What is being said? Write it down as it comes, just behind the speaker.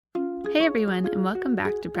Hey everyone, and welcome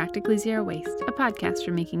back to Practically Zero Waste, a podcast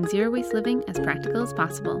for making zero waste living as practical as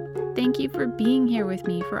possible. Thank you for being here with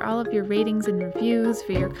me, for all of your ratings and reviews,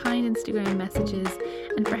 for your kind Instagram messages,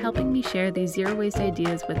 and for helping me share these zero waste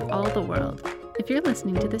ideas with all the world. If you're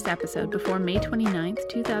listening to this episode before May 29th,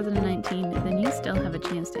 2019, then you still have a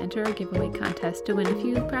chance to enter our giveaway contest to win a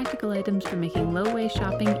few practical items for making low-waste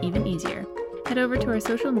shopping even easier. Head over to our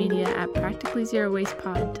social media at Practically Zero Waste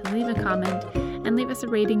Pod to leave a comment and leave us a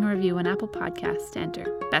rating or review on Apple Podcasts to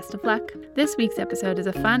enter. Best of luck! This week's episode is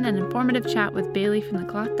a fun and informative chat with Bailey from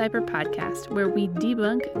the Cloth Diaper Podcast, where we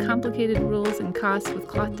debunk complicated rules and costs with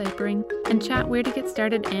cloth diapering and chat where to get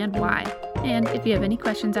started and why. And if you have any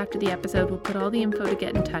questions after the episode, we'll put all the info to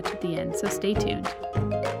get in touch at the end, so stay tuned.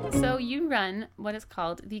 So you run what is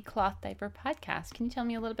called the Cloth Diaper Podcast. Can you tell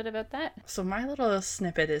me a little bit about that? So my little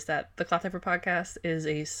snippet is that the Cloth Diaper Podcast is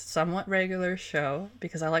a somewhat regular show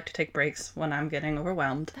because I like to take breaks when I'm getting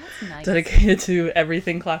overwhelmed. That's nice. Dedicated to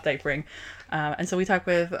everything cloth diapering. And so we talk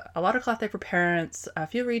with a lot of cloth diaper parents, a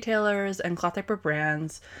few retailers, and cloth diaper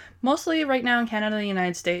brands, mostly right now in Canada and the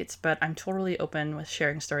United States, but I'm totally open with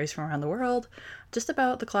sharing stories from around the world, just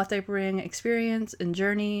about the cloth diapering experience and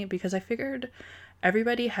journey, because I figured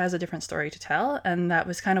everybody has a different story to tell, and that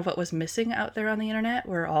was kind of what was missing out there on the internet,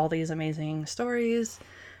 were all these amazing stories,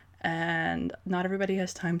 and not everybody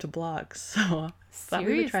has time to blog, so thought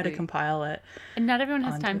we would try to compile it. And not everyone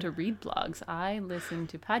has time to read blogs. I listen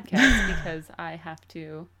to podcasts because I have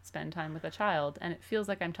to spend time with a child, and it feels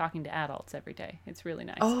like I'm talking to adults every day. It's really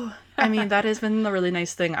nice. Oh, I mean, that has been the really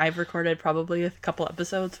nice thing. I've recorded probably a couple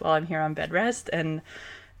episodes while I'm here on bed rest, and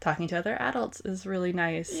talking to other adults is really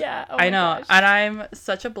nice. Yeah, I know. Gosh. And I'm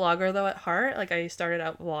such a blogger, though, at heart. Like, I started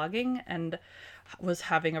out vlogging and was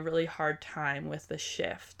having a really hard time with the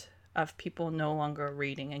shift of people no longer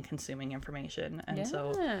reading and consuming information. And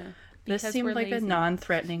so this seemed like a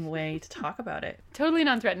non-threatening way to talk about it. Totally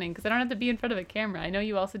non-threatening, because I don't have to be in front of a camera. I know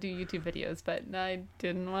you also do YouTube videos, but I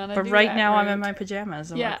didn't want to do that. But right now I'm in my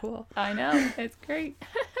pajamas and we're cool. I know. It's great.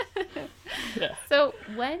 Yeah. So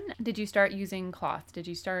when did you start using cloth? Did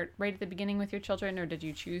you start right at the beginning with your children, or did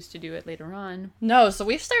you choose to do it later on? No, so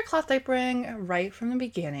we've started cloth diapering right from the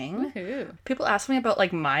beginning. Woohoo. People ask me about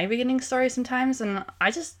like my beginning story sometimes, and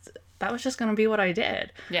that was just going to be what I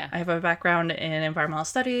did. Yeah. I have a background in environmental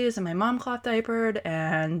studies, and my mom cloth diapered,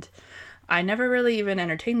 and I never really even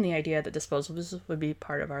entertained the idea that disposables would be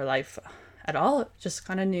part of our life at all. Just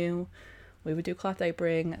kind of knew we would do cloth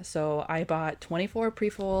diapering. So I bought 24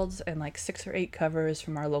 pre-folds and like 6 or 8 covers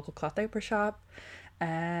from our local cloth diaper shop.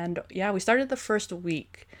 And yeah, we started the first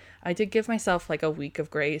week. I did give myself like a week of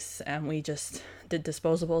grace, and we just did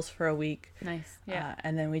disposables for a week. Nice. Yeah.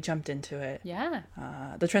 And then we jumped into it. Yeah.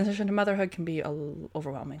 The transition to motherhood can be a little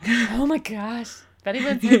overwhelming. Oh my gosh. If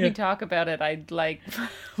anyone's heard me talk about it, I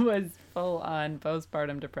was full on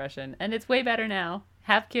postpartum depression, and it's way better now.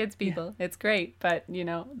 Have kids, people. Yeah. It's great. But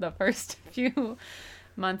the first few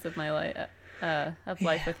months of my life,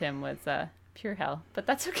 life with him was, pure hell, but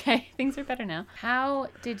that's okay. Things are better now. How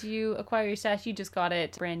did you acquire your stash? You just got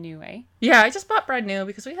it brand new, eh? Yeah, I just bought brand new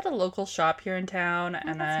because we had a local shop here in town,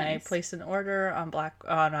 and I nice. placed an order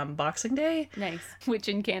on Boxing Day. Nice. Which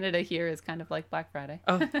in Canada here is kind of like Black Friday.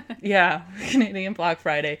 Oh, yeah. Canadian Black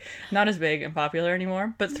Friday. Not as big and popular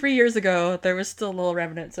anymore, but 3 years ago, there was still little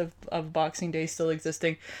remnants of Boxing Day still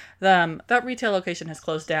existing. That retail location has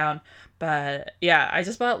closed down. But yeah, I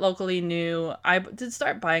just bought locally new. I did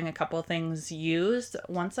start buying a couple of things used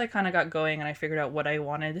once I kind of got going and I figured out what I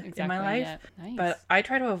wanted in my life. Yeah. Nice. But I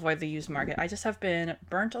try to avoid the used market. I just have been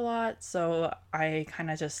burnt a lot, so I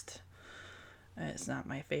kind of just, it's not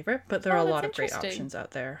my favorite, but there are a lot of great options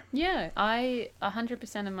out there. Yeah,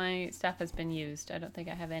 100% of my stuff has been used. I don't think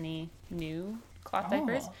I have any new cloth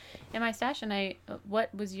diapers in my stash. And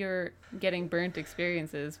what was your getting burnt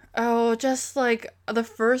experiences? Oh, just like the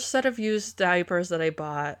first set of used diapers that I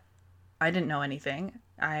bought, I didn't know anything.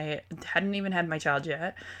 I hadn't even had my child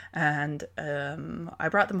yet, and I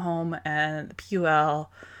brought them home, and the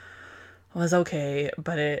PUL was okay,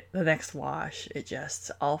 but the next wash, it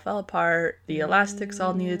just all fell apart. The elastics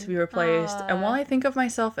all needed to be replaced. And while I think of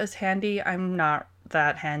myself as handy, I'm not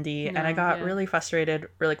that handy, and I got really frustrated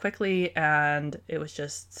really quickly, and it was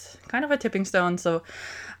just kind of a tipping stone. So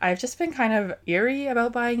I've just been kind of eerie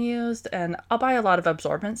about buying used, and I'll buy a lot of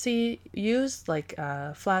absorbency used, like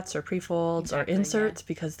flats or pre-folds or inserts,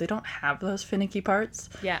 because they don't have those finicky parts.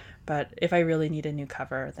 Yeah. But if I really need a new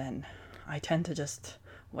cover, then I tend to just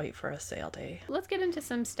wait for a sale day. Let's get into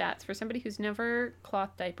some stats for somebody who's never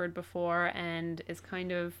cloth diapered before and is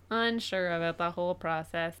kind of unsure about the whole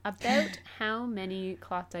process. About how many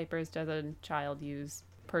cloth diapers does a child use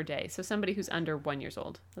per day? So somebody who's under 1 year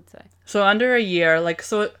old, let's say. So under a year, like,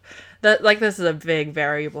 so that, like, this is a big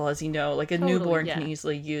variable, as you know. Like, a Totally, newborn yeah. can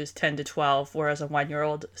easily use 10 to 12, whereas a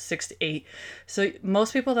 1-year-old 6 to 8. So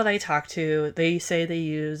most people that I talk to, they say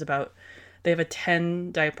they have a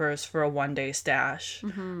 10 diapers for a 1-day stash.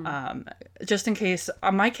 Just in case.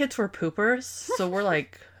 My kids were poopers, so we're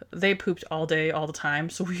like, they pooped all day, all the time.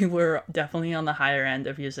 So we were definitely on the higher end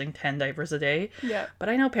of using 10 diapers a day. Yeah. But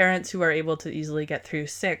I know parents who are able to easily get through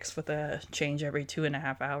 6 with a change every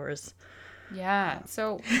 2.5 hours. Yeah.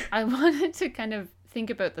 So I wanted to kind of think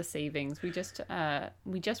about the savings. We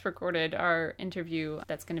just recorded our interview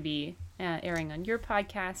that's going to be airing on your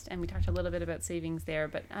podcast, and we talked a little bit about savings there,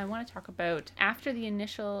 but I want to talk about after the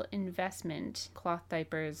initial investment, cloth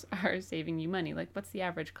diapers are saving you money. Like, what's the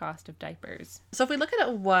average cost of diapers? So if we look at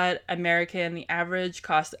the average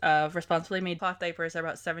cost of responsibly made cloth diapers are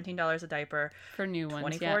about $17 a diaper. For new ones,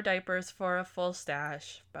 24 diapers for a full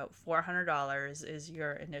stash, about $400 is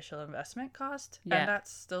your initial investment cost. Yeah. And that's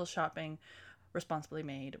still shopping responsibly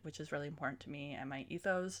made, which is really important to me and my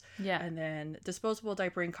ethos. Yeah. And then disposable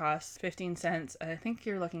diapering costs 15 cents. And I think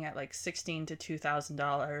you're looking at like $1,600 to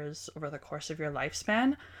 $2,000 over the course of your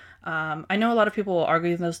lifespan. I know a lot of people will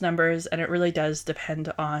argue those numbers, and it really does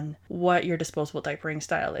depend on what your disposable diapering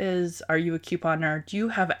style is. Are you a couponer? Do you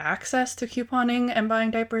have access to couponing and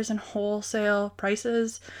buying diapers in wholesale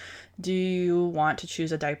prices? Do you want to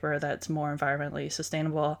choose a diaper that's more environmentally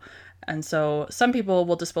sustainable? And so some people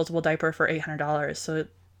will disposable diaper for $800, so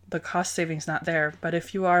the cost savings not there. But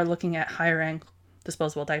if you are looking at higher end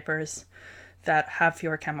disposable diapers that have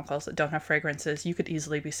fewer chemicals, that don't have fragrances, you could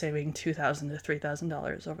easily be saving $2,000 to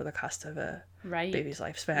 $3,000 over the cost of a baby's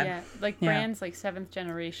lifespan. Yeah, like brands like Seventh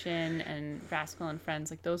Generation and Rascal and Friends,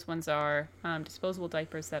 like those ones are disposable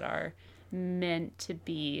diapers that are meant to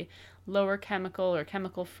be lower chemical or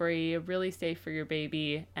chemical free, really safe for your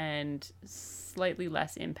baby, and slightly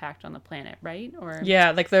less impact on the planet, right? Or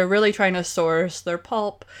yeah, like they're really trying to source their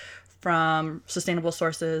pulp from sustainable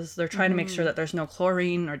sources. They're trying to make sure that there's no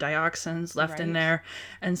chlorine or dioxins left in there.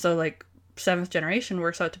 And so like Seventh Generation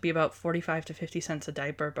works out to be about 45 to 50 cents a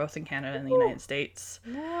diaper, both in Canada and the United States.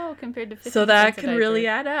 Whoa, compared to 50 So that cents a can diaper. really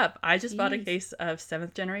add up. I just bought a case of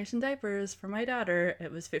Seventh Generation diapers for my daughter.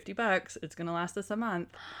 It was $50. It's going to last us a month.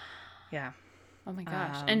 Yeah. Oh my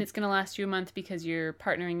gosh. And it's going to last you a month because you're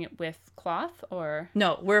partnering it with cloth, or?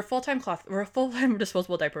 No, we're a full-time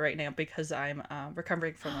disposable diaper right now because I'm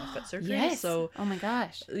recovering from a foot surgery. Yes. So oh my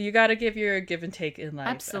gosh. You got to give your give and take in life.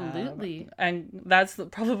 Absolutely. And that's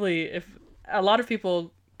probably, if a lot of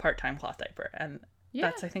people part-time cloth diaper. And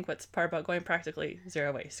that's, I think, what's part about going practically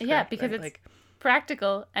zero waste. Correct? Yeah, because right? it's like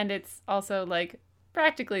practical, and it's also like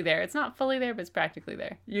practically there. It's not fully there, but it's practically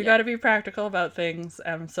there. You got to be practical about things.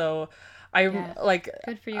 So like,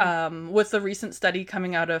 good for you. With the recent study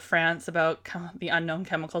coming out of France about the unknown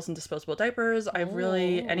chemicals in disposable diapers, I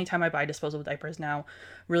really, anytime I buy disposable diapers now,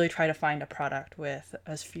 really try to find a product with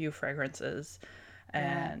as few fragrances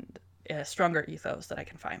and a stronger ethos that I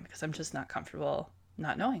can find, because I'm just not comfortable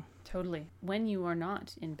not knowing. Totally. When you are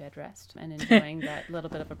not in bed rest and enjoying that little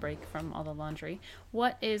bit of a break from all the laundry,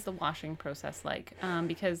 what is the washing process like?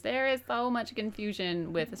 Because there is so much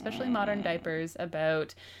confusion with especially modern diapers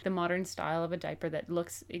about the modern style of a diaper that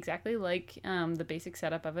looks exactly like the basic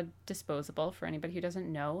setup of a disposable, for anybody who doesn't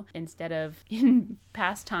know, instead of in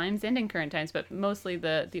past times and in current times, but mostly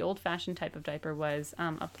the old-fashioned type of diaper was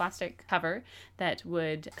a plastic cover that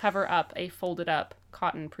would cover up a folded up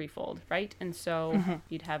cotton pre-fold, right? And so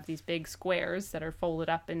you'd have these big squares that are folded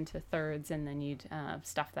up into thirds, and then you'd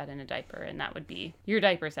stuff that in a diaper, and that would be your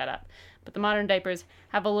diaper setup. But the modern diapers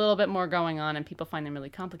have a little bit more going on, and people find them really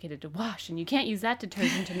complicated to wash, and you can't use that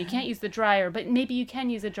detergent, and you can't use the dryer, but maybe you can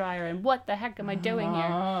use a dryer, and what the heck am I doing here?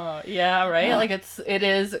 Oh, yeah, right? Like it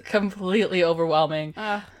is completely overwhelming.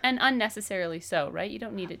 And unnecessarily so, right? You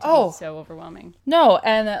don't need it to be so overwhelming. No,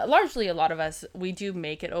 and largely a lot of us, we do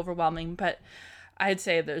make it overwhelming, but I'd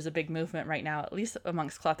say there's a big movement right now, at least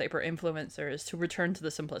amongst cloth diaper influencers, to return to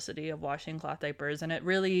the simplicity of washing cloth diapers. And it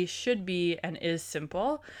really should be and is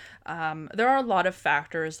simple. There are a lot of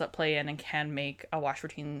factors that play in and can make a wash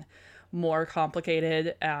routine more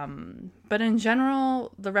complicated. But in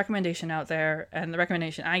general, the recommendation out there, and the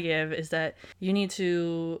recommendation I give, is that you need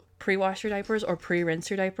to pre-wash your diapers or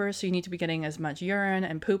pre-rinse your diapers. So you need to be getting as much urine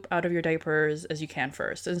and poop out of your diapers as you can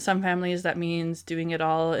first. In some families, that means doing it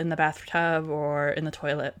all in the bathtub or in the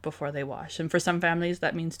toilet before they wash. And for some families,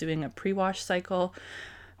 that means doing a pre-wash cycle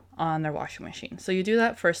on their washing machine. So you do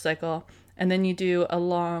that first cycle, and then you do a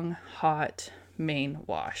long, hot main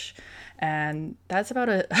wash. And that's about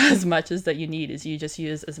as much as that you need, is you just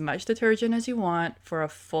use as much detergent as you want for a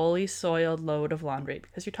fully soiled load of laundry,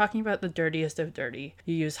 because you're talking about the dirtiest of dirty.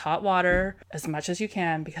 You use hot water as much as you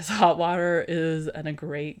can, because hot water is a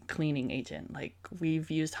great cleaning agent. Like,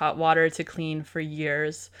 we've used hot water to clean for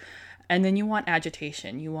years. And then you want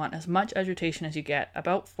agitation. You want as much agitation as you get,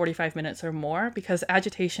 about 45 minutes or more, because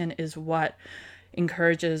agitation is what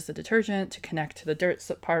encourages the detergent to connect to the dirt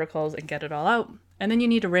particles and get it all out. And then you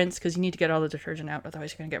need to rinse, because you need to get all the detergent out,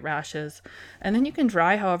 otherwise you're going to get rashes. And then you can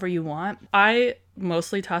dry however you want. I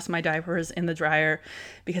mostly toss my diapers in the dryer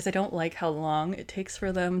because I don't like how long it takes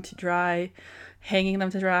for them to dry, hanging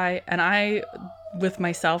them to dry. And with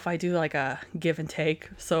myself, I do like a give and take.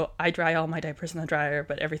 So I dry all my diapers in the dryer,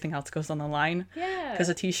 but everything else goes on the line. Yeah. Because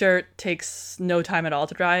a t-shirt takes no time at all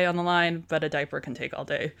to dry on the line, but a diaper can take all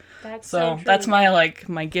day. That's so true. That's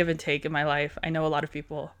my give and take in my life. I know a lot of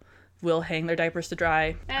people will hang their diapers to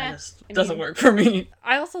dry. It doesn't work for me.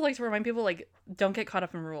 I also like to remind people, like, don't get caught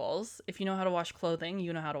up in rules. If you know how to wash clothing,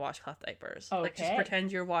 you know how to wash cloth diapers. Okay. Like, just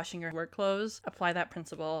pretend you're washing your work clothes. Apply that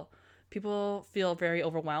principle. People feel very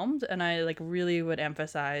overwhelmed, and I really would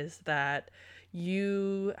emphasize that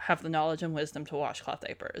you have the knowledge and wisdom to wash cloth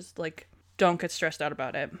diapers. Like, don't get stressed out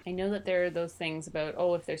about it. I know that there are those things about,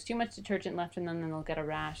 if there's too much detergent left in them, then they'll get a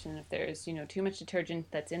rash. And if there's, too much detergent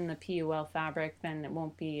that's in the PUL fabric, then it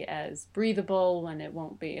won't be as breathable and it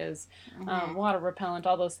won't be as water repellent,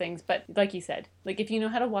 all those things. But like you said, like, if you know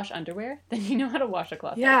how to wash underwear, then you know how to wash a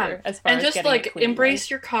cloth diaper. As far and as just clean, embrace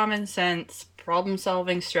right? your common sense, problem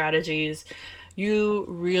solving strategies. You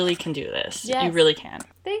really can do this. Yes. You really can.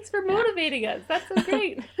 Thanks for motivating us. That's so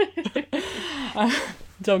great.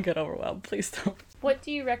 Don't get overwhelmed. Please don't. What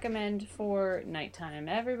do you recommend for nighttime?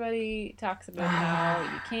 Everybody talks about how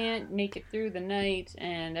you can't make it through the night,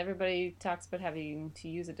 and everybody talks about having to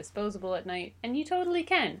use a disposable at night, and you totally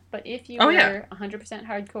can. But if you were 100%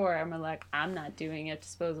 hardcore, I'm like, I'm not doing a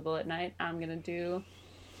disposable at night. I'm going to do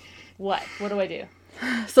what? What do I do?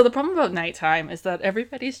 So the problem about nighttime is that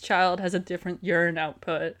everybody's child has a different urine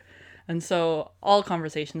output. And so all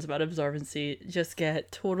conversations about absorbency just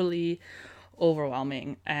get totally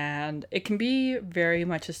overwhelming, and it can be very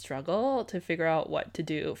much a struggle to figure out what to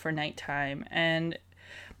do for nighttime. And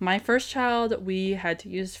my first child, we had to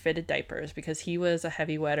use fitted diapers because he was a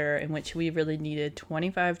heavy wetter, in which we really needed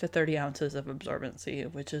 25 to 30 ounces of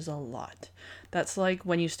absorbency, which is a lot. That's like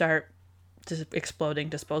when you start just exploding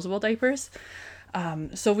disposable diapers.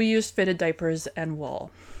 So we used fitted diapers and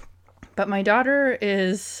wool. But my daughter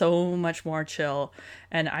is so much more chill,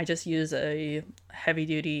 and I just use a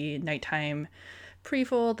heavy-duty nighttime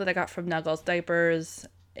pre-fold that I got from Nuggles Diapers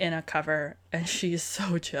in a cover, and she's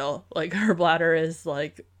so chill. Like, her bladder is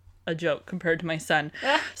like a joke compared to my son.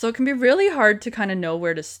 So it can be really hard to kind of know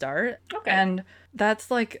where to start. Okay. And that's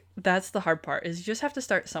the hard part, is you just have to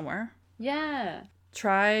start somewhere. Yeah.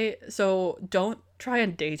 Don't try a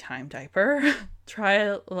daytime diaper.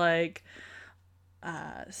 Try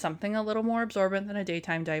something a little more absorbent than a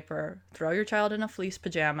daytime diaper. Throw your child in a fleece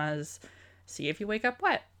pajamas. See if you wake up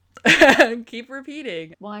wet. Keep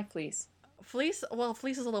repating. Why fleece? Fleece is a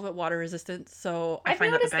little bit water resistant, so I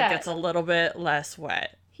find that the bed that gets a little bit less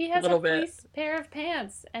wet. He has a fleece pair of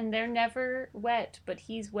pants, and they're never wet, but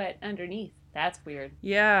he's wet underneath. That's weird.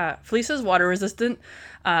 Yeah, fleece is water resistant.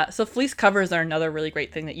 So fleece covers are another really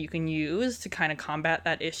great thing that you can use to kind of combat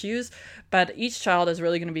that issues. But each child is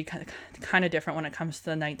really going to be kind of different when it comes to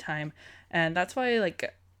the nighttime. And that's why,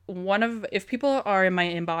 if people are in my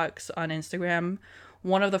inbox on Instagram,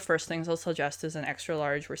 one of the first things I'll suggest is an extra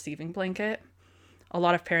large receiving blanket. A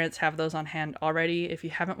lot of parents have those on hand already. If you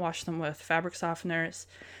haven't washed them with fabric softeners,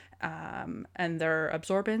 and they're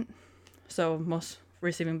absorbent. So most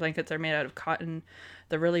receiving blankets are made out of cotton.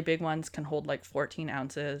 The really big ones can hold 14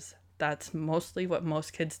 ounces. That's mostly what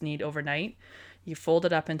most kids need overnight. You fold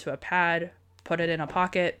it up into a pad, put it in a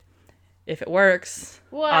pocket. If it works,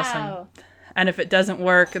 awesome. And if it doesn't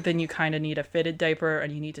work, then you kind of need a fitted diaper,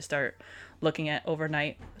 and you need to start looking at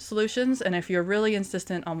overnight solutions. And if you're really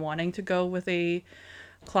insistent on wanting to go with a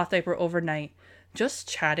cloth diaper overnight, just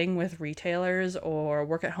chatting with retailers or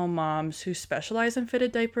work-at-home moms who specialize in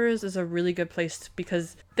fitted diapers is a really good place,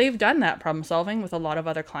 because they've done that problem solving with a lot of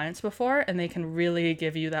other clients before, and they can really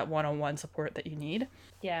give you that one-on-one support that you need.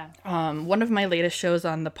 Yeah. One of my latest shows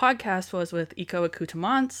on the podcast was with Eco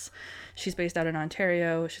Accoutrements. She's based out in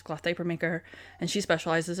Ontario. She's a cloth diaper maker, and she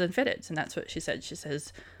specializes in fitteds, and that's what she said. She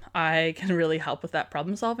says, I can really help with that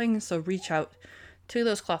problem solving, so reach out to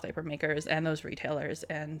those cloth diaper makers and those retailers,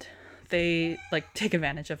 and they take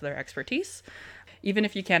advantage of their expertise. even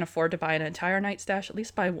if you can't afford to buy an entire night stash, at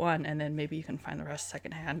least buy one, and then maybe you can find the rest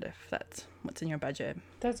secondhand if that's what's in your budget.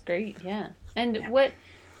 That's great. Yeah. And what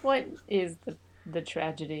is the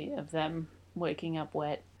tragedy of them waking up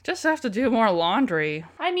wet? Just have to do more laundry.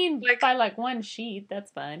 I mean, by like one sheet, that's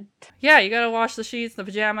fine. Yeah, you gotta wash the sheets, the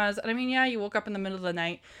pajamas. And I mean, yeah, you woke up in the middle of the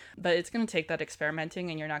night, but it's gonna take that experimenting,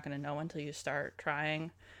 and you're not gonna know until you start trying.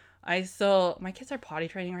 My kids are potty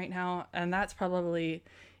training right now, and that's probably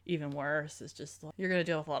even worse. It's just, you're gonna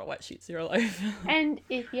deal with a lot of wet sheets in your life. And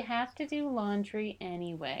if you have to do laundry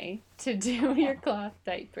anyway to do your cloth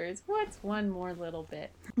diapers, what's one more little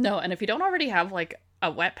bit? No, and if you don't already have like a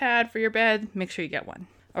wet pad for your bed, make sure you get one.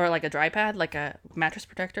 Or like a dry pad, like a mattress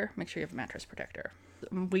protector. Make sure you have a mattress protector.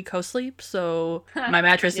 We co-sleep, so my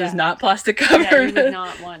mattress is not plastic covered. Yeah, you would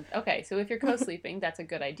not want. Okay, so if you're co-sleeping, that's a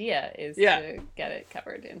good idea, is to get it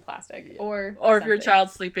covered in plastic. Or if your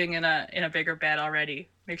child's sleeping in a bigger bed already,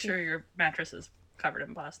 make sure your mattress is covered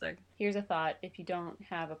in plastic. Here's a thought. If you don't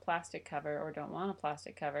have a plastic cover or don't want a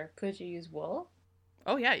plastic cover, could you use wool?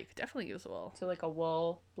 Oh yeah, you could definitely use wool. So like a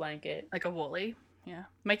wool blanket. Like a woolly, yeah.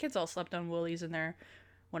 My kids all slept on woolies in there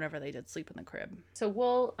whenever they did sleep in the crib. So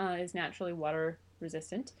wool is naturally water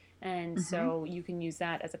resistant, and so you can use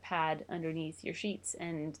that as a pad underneath your sheets,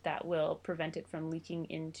 and that will prevent it from leaking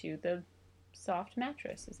into the soft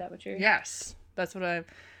mattress. Is that what you're... Yes. That's what I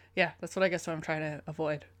guess I'm trying to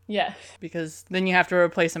avoid. Yeah. Because then you have to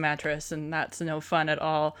replace a mattress, and that's no fun at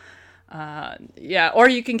all. Or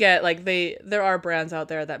you can get, like, there are brands out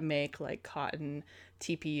there that make, like, cotton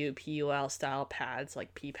TPU, PUL style pads,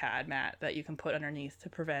 like P-pad mat, that you can put underneath to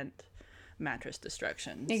prevent mattress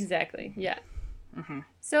destructions. Exactly, yeah.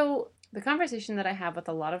 So the conversation that I have with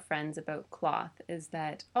a lot of friends about cloth is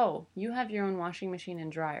that, oh, you have your own washing machine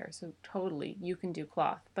and dryer, so totally, you can do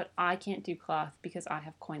cloth, but I can't do cloth because I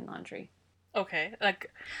have coin laundry. Okay,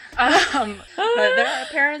 like, but there are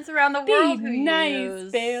parents around the world who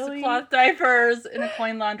use Bailey. Cloth diapers in a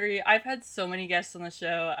coin laundry. I've had so many guests on the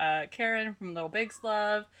show, Karen from Little Big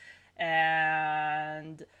Love,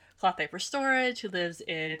 and Cloth Diaper Storage, who lives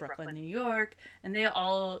in Brooklyn, New York, and they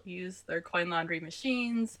all use their coin laundry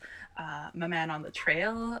machines. My man on the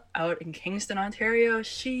trail out in Kingston, Ontario,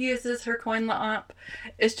 she uses her coin lop.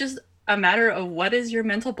 It's just a matter of what is your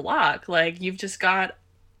mental block. Like, you've just got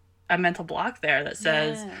a mental block there that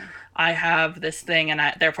says, I have this thing and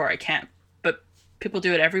therefore I can't. But people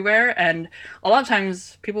do it everywhere, and a lot of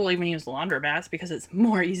times people will even use laundromats because it's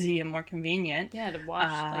more easy and more convenient. Yeah, to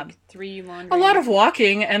wash like 3 laundry. A lot of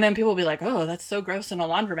walking, and then people will be like, oh, that's so gross in a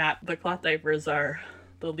laundromat. The cloth diapers are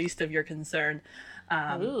the least of your concern.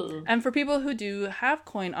 And for people who do have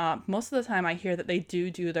coin op, most of the time I hear that they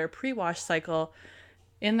do their pre-wash cycle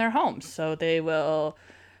in their homes. So they will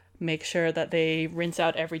make sure that they rinse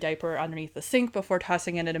out every diaper underneath the sink before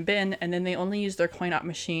tossing it in a bin, and then they only use their coin op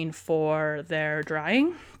machine for their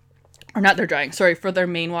drying. Or not their drying, sorry, for their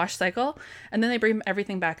main wash cycle. And then they bring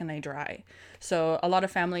everything back and they dry. So a lot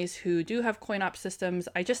of families who do have coin op systems,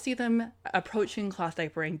 I just see them approaching cloth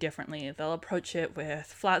diapering differently. They'll approach it with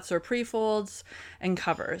flats or pre-folds and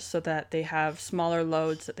covers so that they have smaller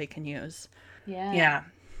loads that they can use. Yeah.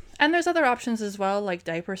 And there's other options as well, like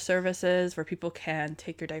diaper services where people can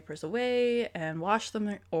take your diapers away and wash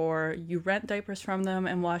them, or you rent diapers from them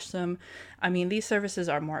and wash them. I mean, these services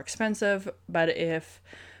are more expensive, but if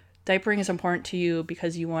diapering is important to you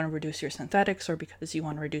because you want to reduce your synthetics or because you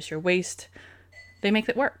want to reduce your waste, they make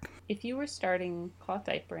it work. If you were starting cloth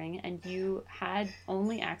diapering and you had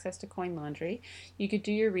only access to coin laundry, you could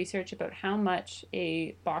do your research about how much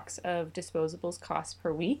a box of disposables costs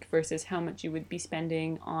per week versus how much you would be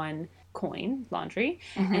spending on coin laundry.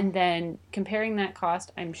 And then comparing that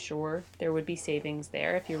cost, I'm sure there would be savings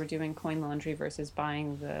there if you were doing coin laundry versus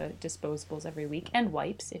buying the disposables every week, and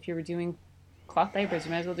wipes. If you were doing cloth diapers,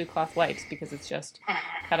 you might as well do cloth wipes because it's just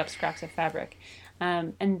cut up scraps of fabric.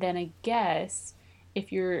 And then I guess if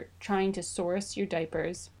you're trying to source your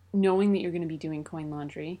diapers, knowing that you're going to be doing coin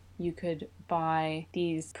laundry, you could buy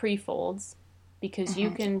these pre-folds, because you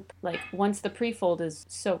can, like, once the pre-fold is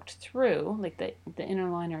soaked through, like the inner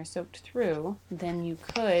liner is soaked through, then you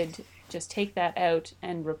could just take that out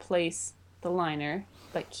and replace the liner,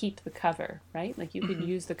 but keep the cover, right? Like, you could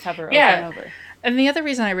use the cover over and over. And the other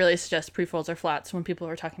reason I really suggest pre-folds or flats when people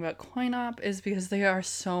are talking about coin op is because they are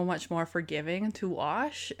so much more forgiving to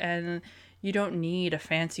wash, and you don't need a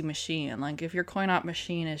fancy machine. Like, if your coin op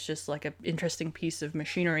machine is just like an interesting piece of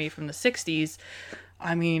machinery from the 60s,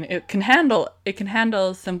 I mean, it can handle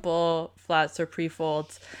simple flats or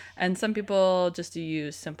pre-folds. And some people just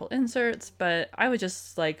use simple inserts, but I would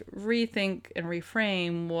just like rethink and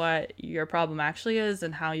reframe what your problem actually is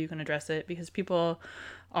and how you can address it, because people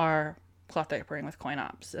are cloth diapering with coin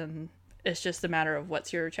ops, and it's just a matter of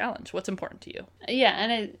what's your challenge, what's important to you. Yeah,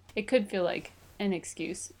 and it could feel like an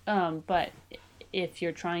excuse, but if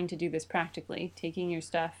you're trying to do this practically, taking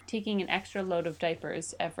an extra load of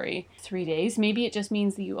diapers every 3 days, maybe it just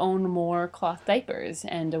means that you own more cloth diapers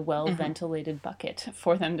and a well-ventilated bucket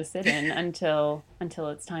for them to sit in until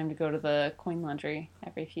it's time to go to the coin laundry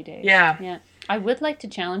every few days. Yeah. I would like to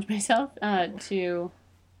challenge myself to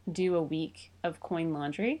do a week of coin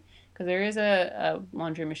laundry, because there is a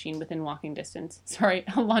laundry machine within walking distance. Sorry,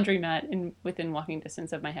 a laundromat within walking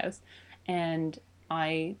distance of my house, and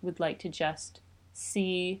I would like to just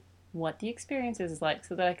see what the experience is like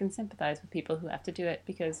so that I can sympathize with people who have to do it,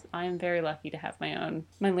 because I am very lucky to have my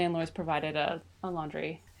landlord's provided a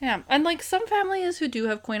laundry. Yeah, and like some families who do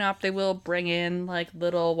have coin op, they will bring in like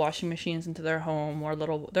little washing machines into their home, or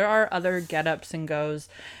there are other get ups and goes,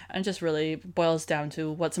 and it just really boils down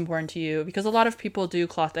to what's important to you, because a lot of people do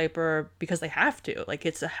cloth diaper because they have to, like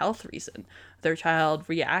it's a health reason. Their child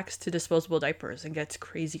reacts to disposable diapers and gets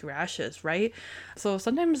crazy rashes, right? So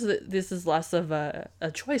sometimes this is less of a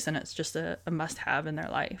choice, and it's just a must-have in their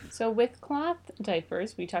life. So with cloth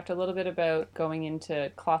diapers, we talked a little bit about going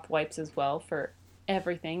into cloth wipes as well for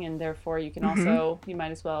everything, and therefore you can also, you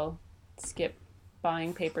might as well skip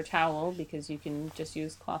buying paper towel, because you can just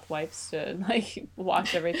use cloth wipes to like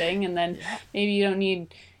wash everything, and then maybe you don't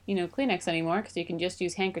need Kleenex anymore, because you can just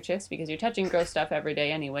use handkerchiefs, because you're touching gross stuff every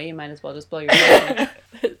day anyway. You might as well just blow your nose.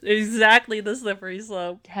 Exactly, the slippery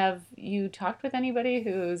slope. Have you talked with anybody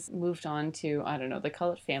who's moved on to, I don't know, they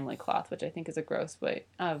call it family cloth, which I think is a gross way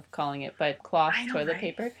of calling it, but cloth toilet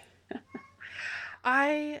paper?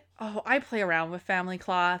 I play around with family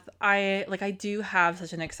cloth. I do have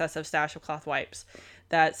such an excessive stash of cloth wipes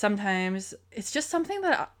that sometimes it's just something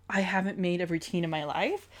that I haven't made a routine in my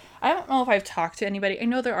life. I don't know if I've talked to anybody. I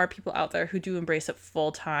know there are people out there who do embrace it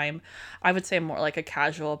full time. I would say I'm more like a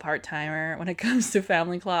casual part-timer when it comes to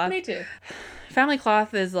family cloth. Me too. Family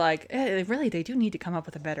cloth is like, really, they do need to come up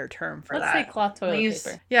with a better term for that. Let's say cloth toilet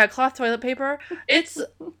paper. Yeah, cloth toilet paper. It's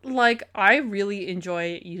like, I really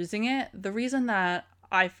enjoy using it. The reason that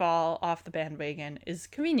I fall off the bandwagon is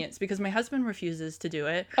convenience, because my husband refuses to do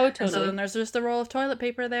it. Oh, totally. And so then there's just a roll of toilet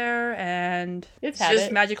paper there, and it's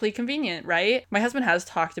just magically convenient, right? My husband has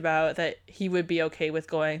talked about that he would be okay with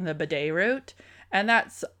going the bidet route, and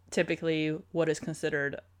that's typically what is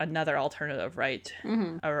considered another alternative, right?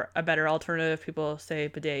 Or a better alternative. People say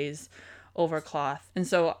bidets over cloth. And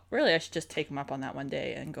so really I should just take him up on that one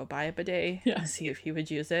day and go buy a bidet and see if he would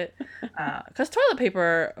use it. Because toilet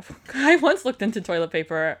paper, I once looked into toilet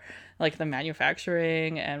paper, like the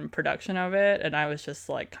manufacturing and production of it, and I was just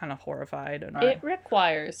like kind of horrified. And it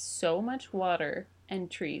requires so much water and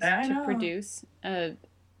trees to produce a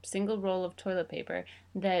single roll of toilet paper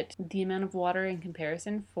that the amount of water in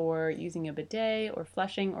comparison for using a bidet or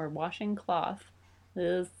flushing or washing cloth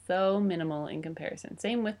is so minimal in comparison.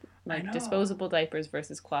 Same with like disposable diapers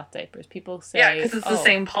versus cloth diapers. People say, because it's the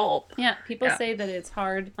same pulp. Yeah, people say that it's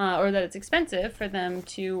hard or that it's expensive for them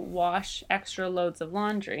to wash extra loads of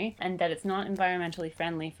laundry, and that it's not environmentally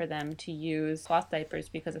friendly for them to use cloth diapers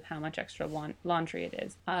because of how much extra laundry it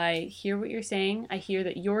is. I hear what you're saying. I hear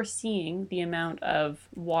that you're seeing the amount of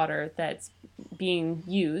water that's being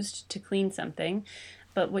used to clean something.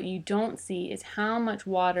 But what you don't see is how much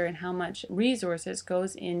water and how much resources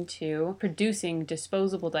goes into producing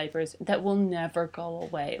disposable diapers that will never go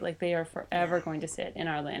away. Like, they are forever going to sit in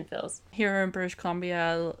our landfills. Here in British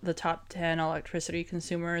Columbia, the top 10 electricity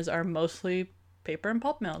consumers are mostly paper and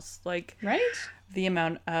pulp mills. Like, right? The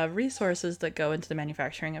amount of resources that go into the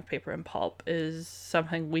manufacturing of paper and pulp is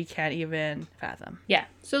something we can't even fathom. Yeah.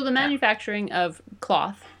 So the manufacturing of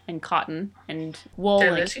cloth and cotton and wool,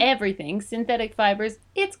 like everything, synthetic fibers,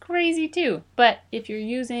 it's crazy too. But if you're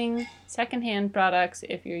using secondhand products,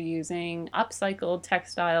 if you're using upcycled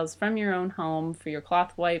textiles from your own home for your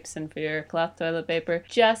cloth wipes and for your cloth toilet paper,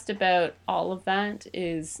 just about all of that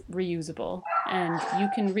is reusable, and you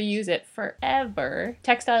can reuse it forever.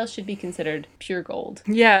 Textiles should be considered pure gold.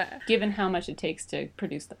 Yeah. Given how much it takes to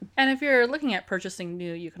produce them. And if you're looking at purchasing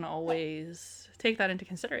new, you can always take that into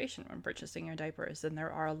consideration when purchasing your diapers. And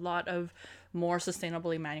there are a lot of more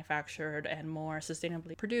sustainably manufactured and more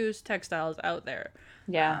sustainably produced textiles out there.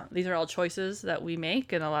 Yeah. These are all choices that we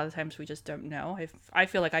make, and a lot of times we just don't know. I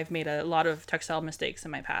feel like I've made a lot of textile mistakes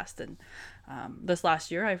in my past, and this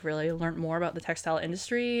last year I've really learned more about the textile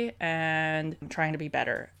industry, and I'm trying to be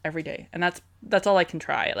better every day. And that's that's all I can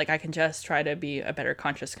try. Like, I can just try to be a better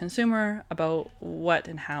conscious consumer about what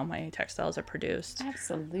and how my textiles are produced.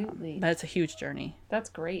 Absolutely. But it's a huge journey. That's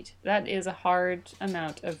great. That is a hard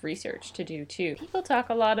amount of research to do too. People talk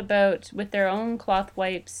a lot about with their own cloth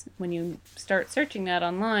wipes. When you start searching that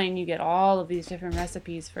online, you get all of these different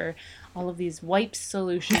recipes for all of these wipe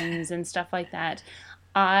solutions and stuff like that.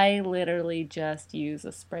 I literally just use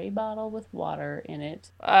a spray bottle with water in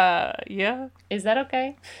it. Yeah. Is that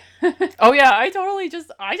okay? Oh yeah, I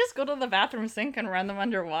just go to the bathroom sink and run them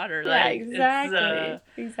underwater. Yeah, Like, exactly.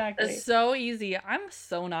 Exactly. It's so easy. I'm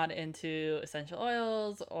so not into essential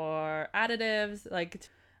oils or additives. Like,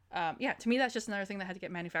 yeah, to me that's just another thing that had to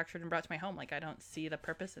get manufactured and brought to my home. Like, I don't see the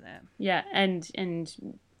purpose in it. Yeah, and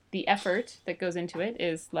the effort that goes into it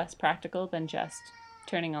is less practical than just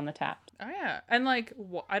turning on the tap. Oh yeah, and like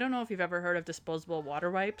I don't know if you've ever heard of disposable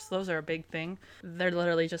water wipes. Those are a big thing. They're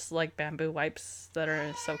literally just like bamboo wipes that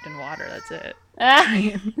are soaked in water. That's it.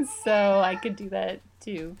 So I could do that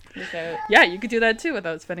too without. Yeah, you could do that too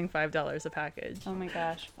without spending $5 a package. Oh my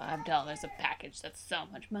gosh, $5 a package. That's so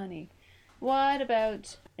much money. What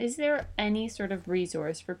about, is there any sort of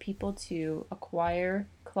resource for people to acquire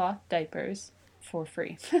cloth diapers for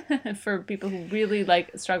free? For people who really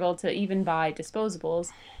struggle to even buy disposables,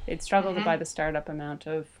 they'd struggle to buy the startup amount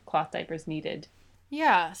of cloth diapers needed.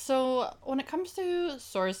 Yeah, so when it comes to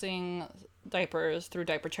sourcing diapers through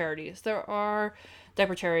diaper charities, there are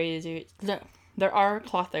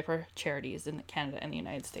cloth diaper charities in Canada and the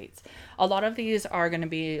United States. A lot of these are going to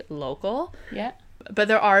be local. Yeah. But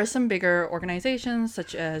there are some bigger organizations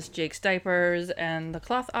such as Jake's Diapers and the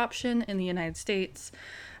Cloth Option in the United States,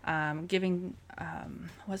 giving,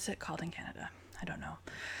 what's it called in Canada? I don't know.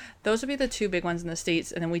 Those would be the two big ones in the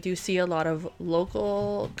States. And then we do see a lot of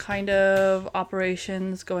local kind of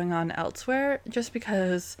operations going on elsewhere, just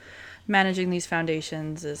because managing these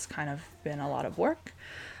foundations has kind of been a lot of work.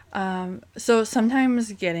 So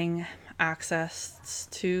sometimes getting access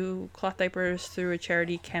to cloth diapers through a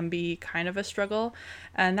charity can be kind of a struggle,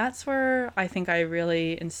 and that's where I think I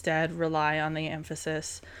really instead rely on the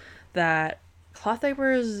emphasis that cloth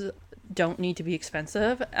diapers don't need to be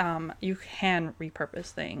expensive. You can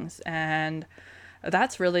repurpose things, and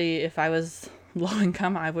that's really, if I was low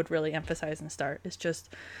income, I would really emphasize and start. It's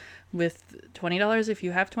just with $20, if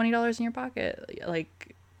you have $20 in your pocket,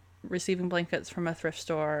 like receiving blankets from a thrift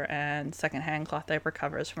store and secondhand cloth diaper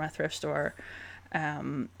covers from a thrift store,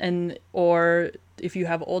 or if you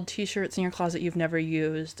have old t-shirts in your closet you've never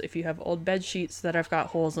used, if you have old bed sheets that have got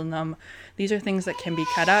holes in them, these are things that can be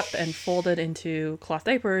cut up and folded into cloth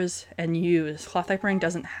diapers and used. Cloth diapering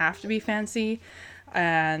doesn't have to be fancy,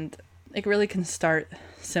 and it really can start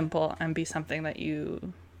simple and be something that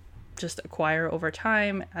you just acquire over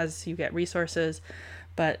time as you get resources.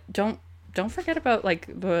 But don't forget about like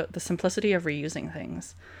the simplicity of reusing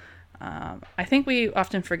things. I think we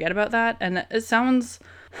often forget about that, and it sounds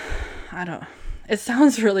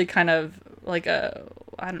really kind of like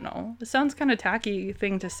it sounds kind of tacky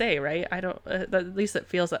thing to say, right? At least it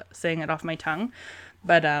feels like saying it off my tongue.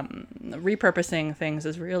 But repurposing things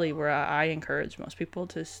is really where I encourage most people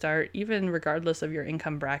to start, even regardless of your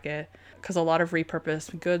income bracket, because a lot of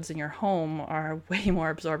repurposed goods in your home are way more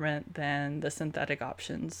absorbent than the synthetic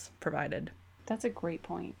options provided. That's a great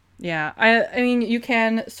point. Yeah, I mean, you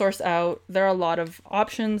can source out. There are a lot of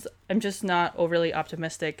options. I'm just not overly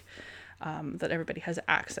optimistic that everybody has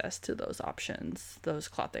access to those options, those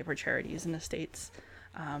cloth diaper charities in the States.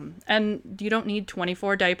 And you don't need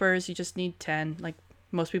 24 diapers. You just need 10. Like,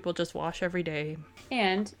 most people just wash every day.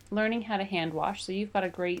 And learning how to hand wash. So you've got a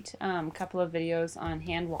great couple of videos on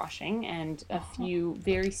hand washing and a few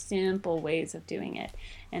very simple ways of doing it.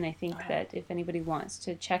 And I think that if anybody wants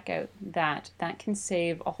to check out that can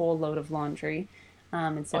save a whole load of laundry.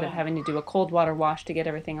 Instead of having to do a cold water wash to get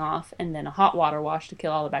everything off, and then a hot water wash to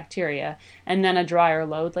kill all the bacteria, and then a dryer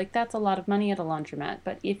load. Like, that's a lot of money at a laundromat.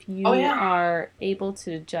 But if you are able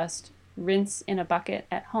to just rinse in a bucket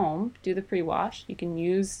at home, do the pre-wash, you can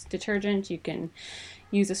use detergent, you can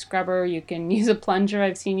use a scrubber, you can use a plunger.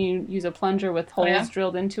 I've seen you use a plunger with holes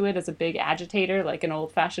drilled into it as a big agitator, like an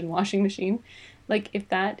old-fashioned washing machine. Like, if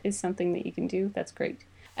that is something that you can do, that's great.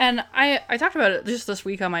 And I talked about it just this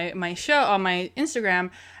week on my show, on my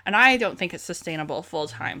Instagram, and I don't think it's sustainable full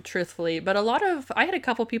time, truthfully. But I had a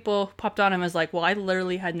couple people popped on and was like, well, I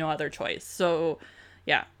literally had no other choice. So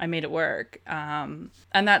yeah, I made it work. And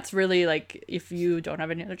that's really like, if you don't have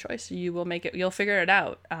any other choice, you'll figure it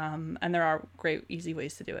out. And there are great, easy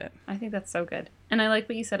ways to do it. I think that's so good. And I like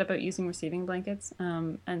what you said about using receiving blankets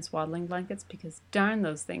and swaddling blankets, because darn,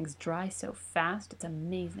 those things dry so fast. It's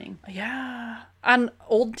amazing. Yeah. And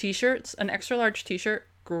old t-shirts, an extra large t-shirt,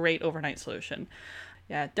 great overnight solution.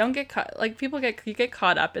 Yeah, don't get caught, like, you get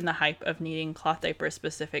caught up in the hype of needing cloth diaper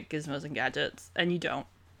specific gizmos and gadgets, and you don't.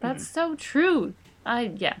 That's so true.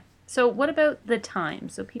 Yeah. So what about the time?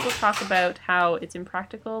 So people talk about how it's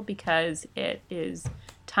impractical because it is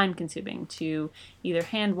time consuming to either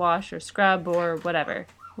hand wash or scrub or whatever.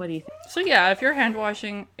 What do you think? So yeah, if you're hand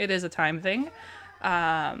washing, it is a time thing.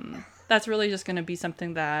 That's really just going to be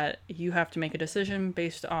something that you have to make a decision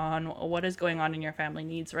based on what is going on in your family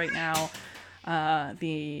needs right now,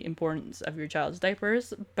 the importance of your child's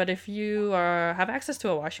diapers. But if you have access to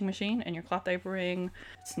a washing machine and you're cloth diapering,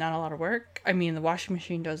 it's not a lot of work. I mean, the washing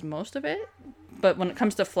machine does most of it, but when it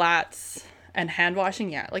comes to flats and hand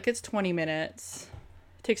washing, yeah, like it's 20 minutes.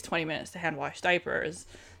 It takes 20 minutes to hand wash diapers.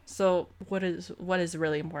 So what is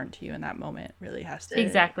really important to you in that moment really has to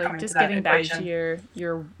exactly come just into that getting back equation. to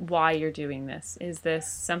your why you're doing this. Is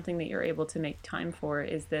this something that you're able to make time for?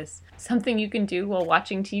 Is this something you can do while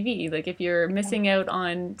watching TV? Like if you're missing out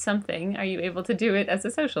on something, are you able to do it as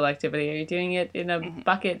a social activity? Are you doing it in a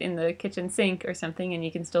bucket in the kitchen sink or something, and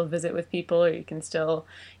you can still visit with people, or you can still,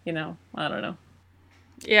 I don't know.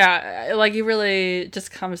 Yeah, like it really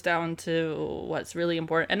just comes down to what's really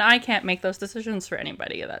important. And I can't make those decisions for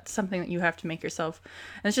anybody. That's something that you have to make yourself.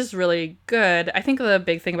 And it's just really good. I think the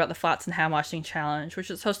big thing about the Flats and Hand Washing Challenge,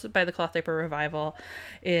 which is hosted by the Cloth Diaper Revival,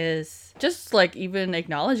 is just like even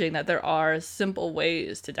acknowledging that there are simple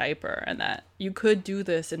ways to diaper and that you could do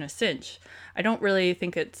this in a cinch. I don't really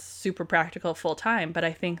think it's super practical full time, but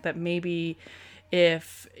I think that maybe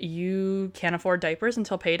if you can't afford diapers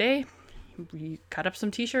until payday, you cut up some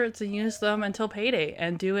t-shirts and use them until payday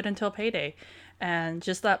and do it until payday. And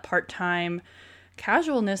just that part-time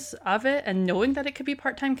casualness of it and knowing that it could be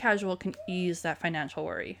part-time casual can ease that financial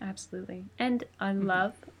worry. Absolutely. And I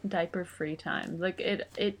love diaper free time. Like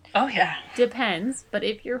it Oh yeah. depends, but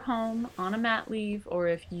if you're home on a mat leave, or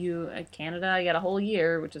if you in Canada you got a whole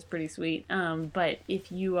year, which is pretty sweet, but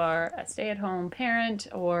if you are a stay-at-home parent,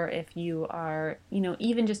 or if you are,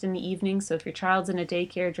 even just in the evening, so if your child's in a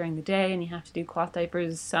daycare during the day and you have to do cloth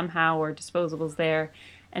diapers somehow or disposables there,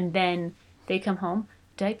 and then they come home,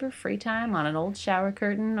 diaper free time on an old shower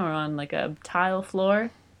curtain or on like a tile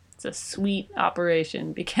floor, it's a sweet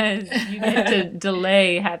operation because you get to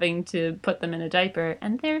delay having to put them in a diaper,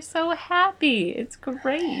 and they're so happy. It's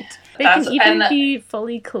great. They can even be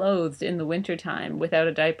fully clothed in the wintertime without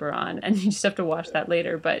a diaper on, and you just have to wash that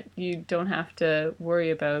later, but you don't have to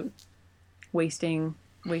worry about wasting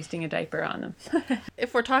a diaper on them.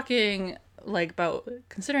 If we're talking like about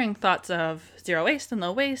considering thoughts of zero waste and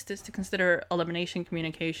low waste, is to consider elimination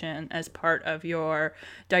communication as part of your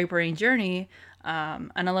diapering journey. An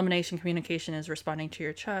elimination communication is responding to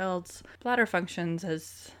your child's bladder functions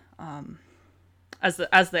as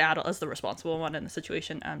the adult, as the responsible one in the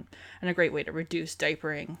situation, and a great way to reduce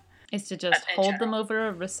diapering is to just hold them over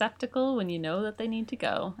a receptacle when you know that they need to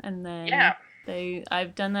go, and then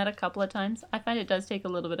I've done that a couple of times. I find it does take a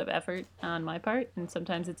little bit of effort on my part, and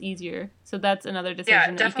sometimes it's easier. So that's another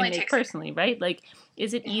decision that you can make personally, right? Like,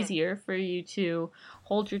 is it easier for you to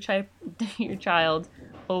hold your child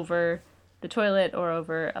over the toilet or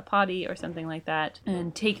over a potty or something like that,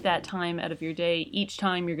 and take that time out of your day each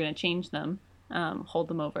time you're going to change them, hold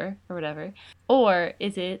them over or whatever? Or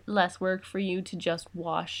is it less work for you to just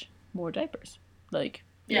wash more diapers? Like,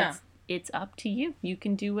 it's up to you. You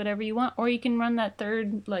can do whatever you want, or you can run that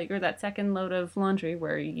that second load of laundry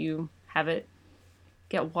where you have it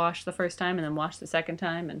get washed the first time and then wash the second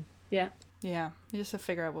time, and you just have to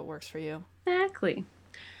figure out what works for you. Exactly.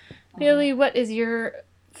 Bailey, what is your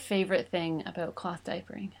favorite thing about cloth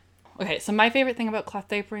diapering? Okay, so my favorite thing about cloth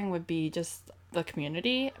diapering would be just the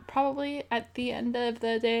community, probably, at the end of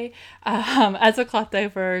the day. As a cloth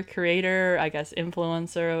diaper creator, I guess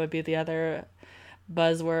influencer would be the other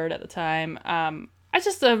buzzword at the time. I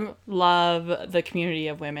just love the community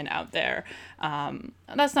of women out there.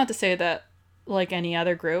 That's not to say that, like any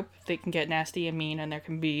other group, they can get nasty and mean and there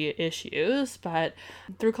can be issues, but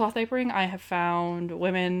through cloth diapering, I have found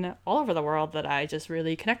women all over the world that I just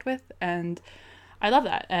really connect with, and I love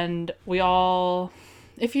that. And we all,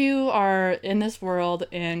 if you are in this world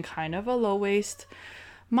in kind of a low waste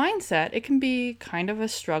mindset, it can be kind of a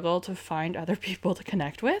struggle to find other people to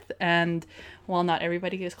connect with. And while not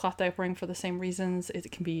everybody is cloth diapering for the same reasons, it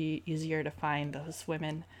can be easier to find those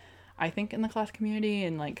women, I think, in the cloth community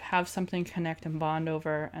and like have something to connect and bond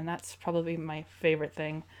over. And that's probably my favorite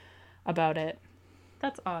thing about it.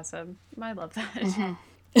 That's awesome. I love that. Mm-hmm.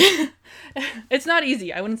 It's not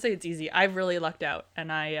easy. I wouldn't say it's easy. I've really lucked out,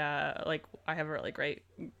 and I have a really great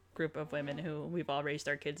group of women who we've all raised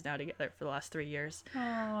our kids now together for the last 3 years.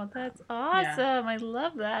 Oh, that's awesome. I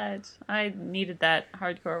love that. I needed that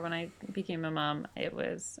hardcore when I became a mom. It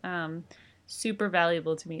was super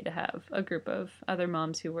valuable to me to have a group of other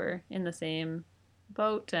moms who were in the same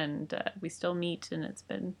boat, and we still meet, and it's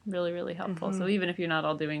been really, really helpful. So even if you're not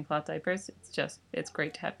all doing cloth diapers, it's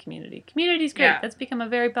great to have community. Community's great. That's become a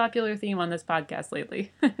very popular theme on this podcast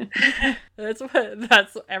lately.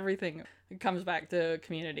 That's everything. It comes back to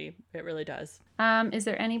community. It really does. Is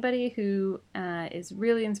there anybody who is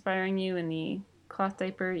really inspiring you in the cloth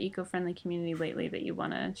diaper eco-friendly community lately that you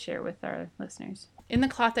want to share with our listeners? In the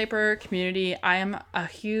cloth diaper community, I am a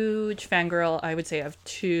huge fangirl, I would say, of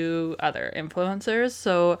 2 other influencers.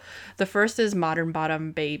 So the first is Modern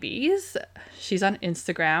Bottom Babies. She's on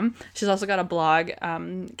Instagram. She's also got a blog.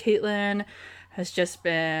 Caitlin has just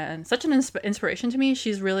been such an inspiration to me.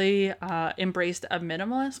 She's really embraced a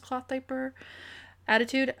minimalist cloth diaper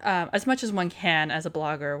attitude, as much as one can as a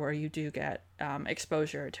blogger, where you do get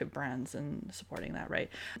exposure to brands and supporting that, right?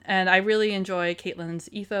 And I really enjoy Caitlin's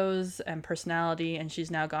ethos and personality, and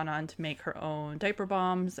she's now gone on to make her own diaper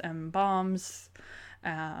bombs and bombs,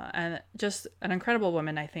 and just an incredible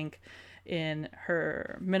woman, I think, in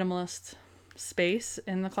her minimalist space,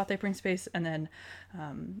 in the cloth diapering space. And then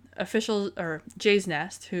official, or Jay's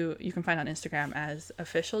Nest, who you can find on Instagram as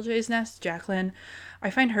official Jay's Nest, Jacqueline.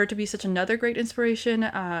 I find her to be such another great inspiration,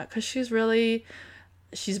 because she's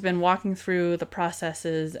been walking through the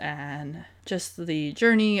processes and just the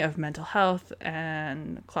journey of mental health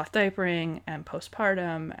and cloth diapering and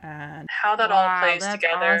postpartum and how that all plays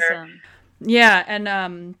together. Awesome. Yeah,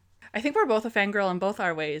 and I think we're both a fangirl in both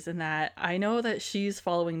our ways, in that I know that she's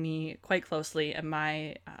following me quite closely, and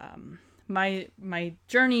my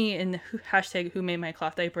journey in hashtag Who Made My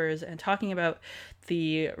Cloth Diapers, and talking about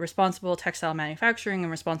the responsible textile manufacturing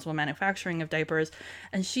and responsible manufacturing of diapers.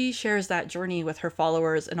 And she shares that journey with her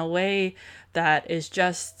followers in a way that is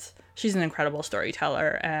just, she's an incredible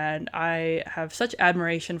storyteller, and I have such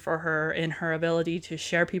admiration for her in her ability to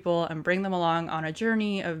share people and bring them along on a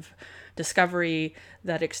journey of discovery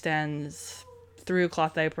that extends through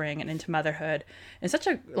cloth diapering and into motherhood in such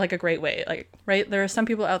a great way. Like, right, there are some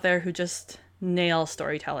people out there who just nail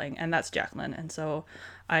storytelling, and that's Jacqueline, and so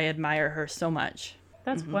I admire her so much.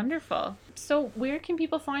 That's wonderful. So where can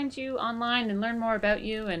people find you online and learn more about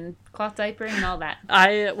you and cloth diapering and all that?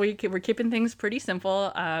 We're keeping things pretty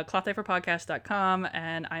simple. clothdiaperpodcast.com,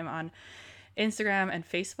 and I'm on Instagram and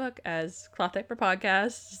Facebook as Cloth Diaper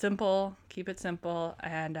Podcast. Simple, keep it simple.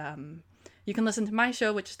 And you can listen to my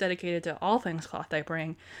show, which is dedicated to all things cloth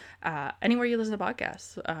diapering, anywhere you listen to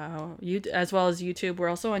podcasts, as well as YouTube. We're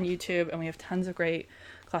also on YouTube, and we have tons of great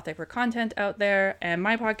cloth diaper content out there. And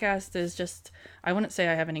my podcast is just, I wouldn't say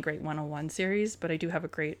I have any great 101 series, but I do have a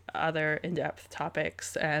great other in-depth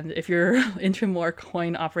topics. And if you're into more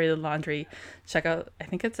coin-operated laundry, check out, I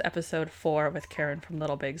think it's episode 4 with Karen from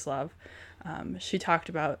Little Bigs Love. She talked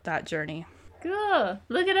about that journey. Cool.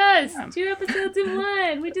 Look at us. Yeah. 2 episodes in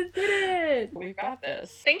 1. We just did it. We got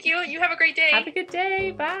this. Thank you. You have a great day. Have a good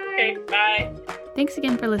day. Bye. Okay, bye. Thanks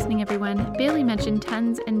again for listening, everyone. Bailey mentioned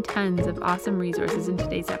tons and tons of awesome resources in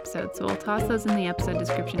today's episode, so we'll toss those in the episode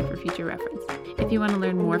description for future reference. If you want to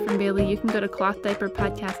learn more from Bailey, you can go to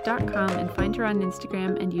clothdiaperpodcast.com and find her on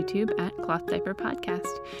Instagram and YouTube at Cloth Diaper Podcast,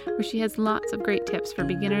 where she has lots of great tips for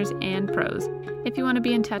beginners and pros. If you want to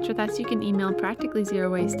be in touch with us, you can email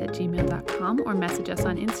practicallyzerowaste@gmail.com or message us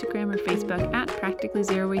on Instagram or Facebook at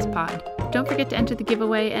practicallyzerowastepod. Don't forget to enter the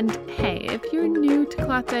giveaway, and hey, if you're new to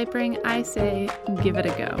cloth diapering, I say give it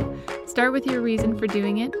a go. Start with your reason for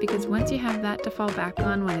doing it, because once you have that to fall back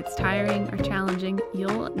on when it's tiring or challenging,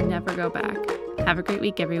 you'll never go back. Have a great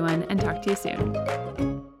week, everyone, and talk to you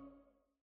soon.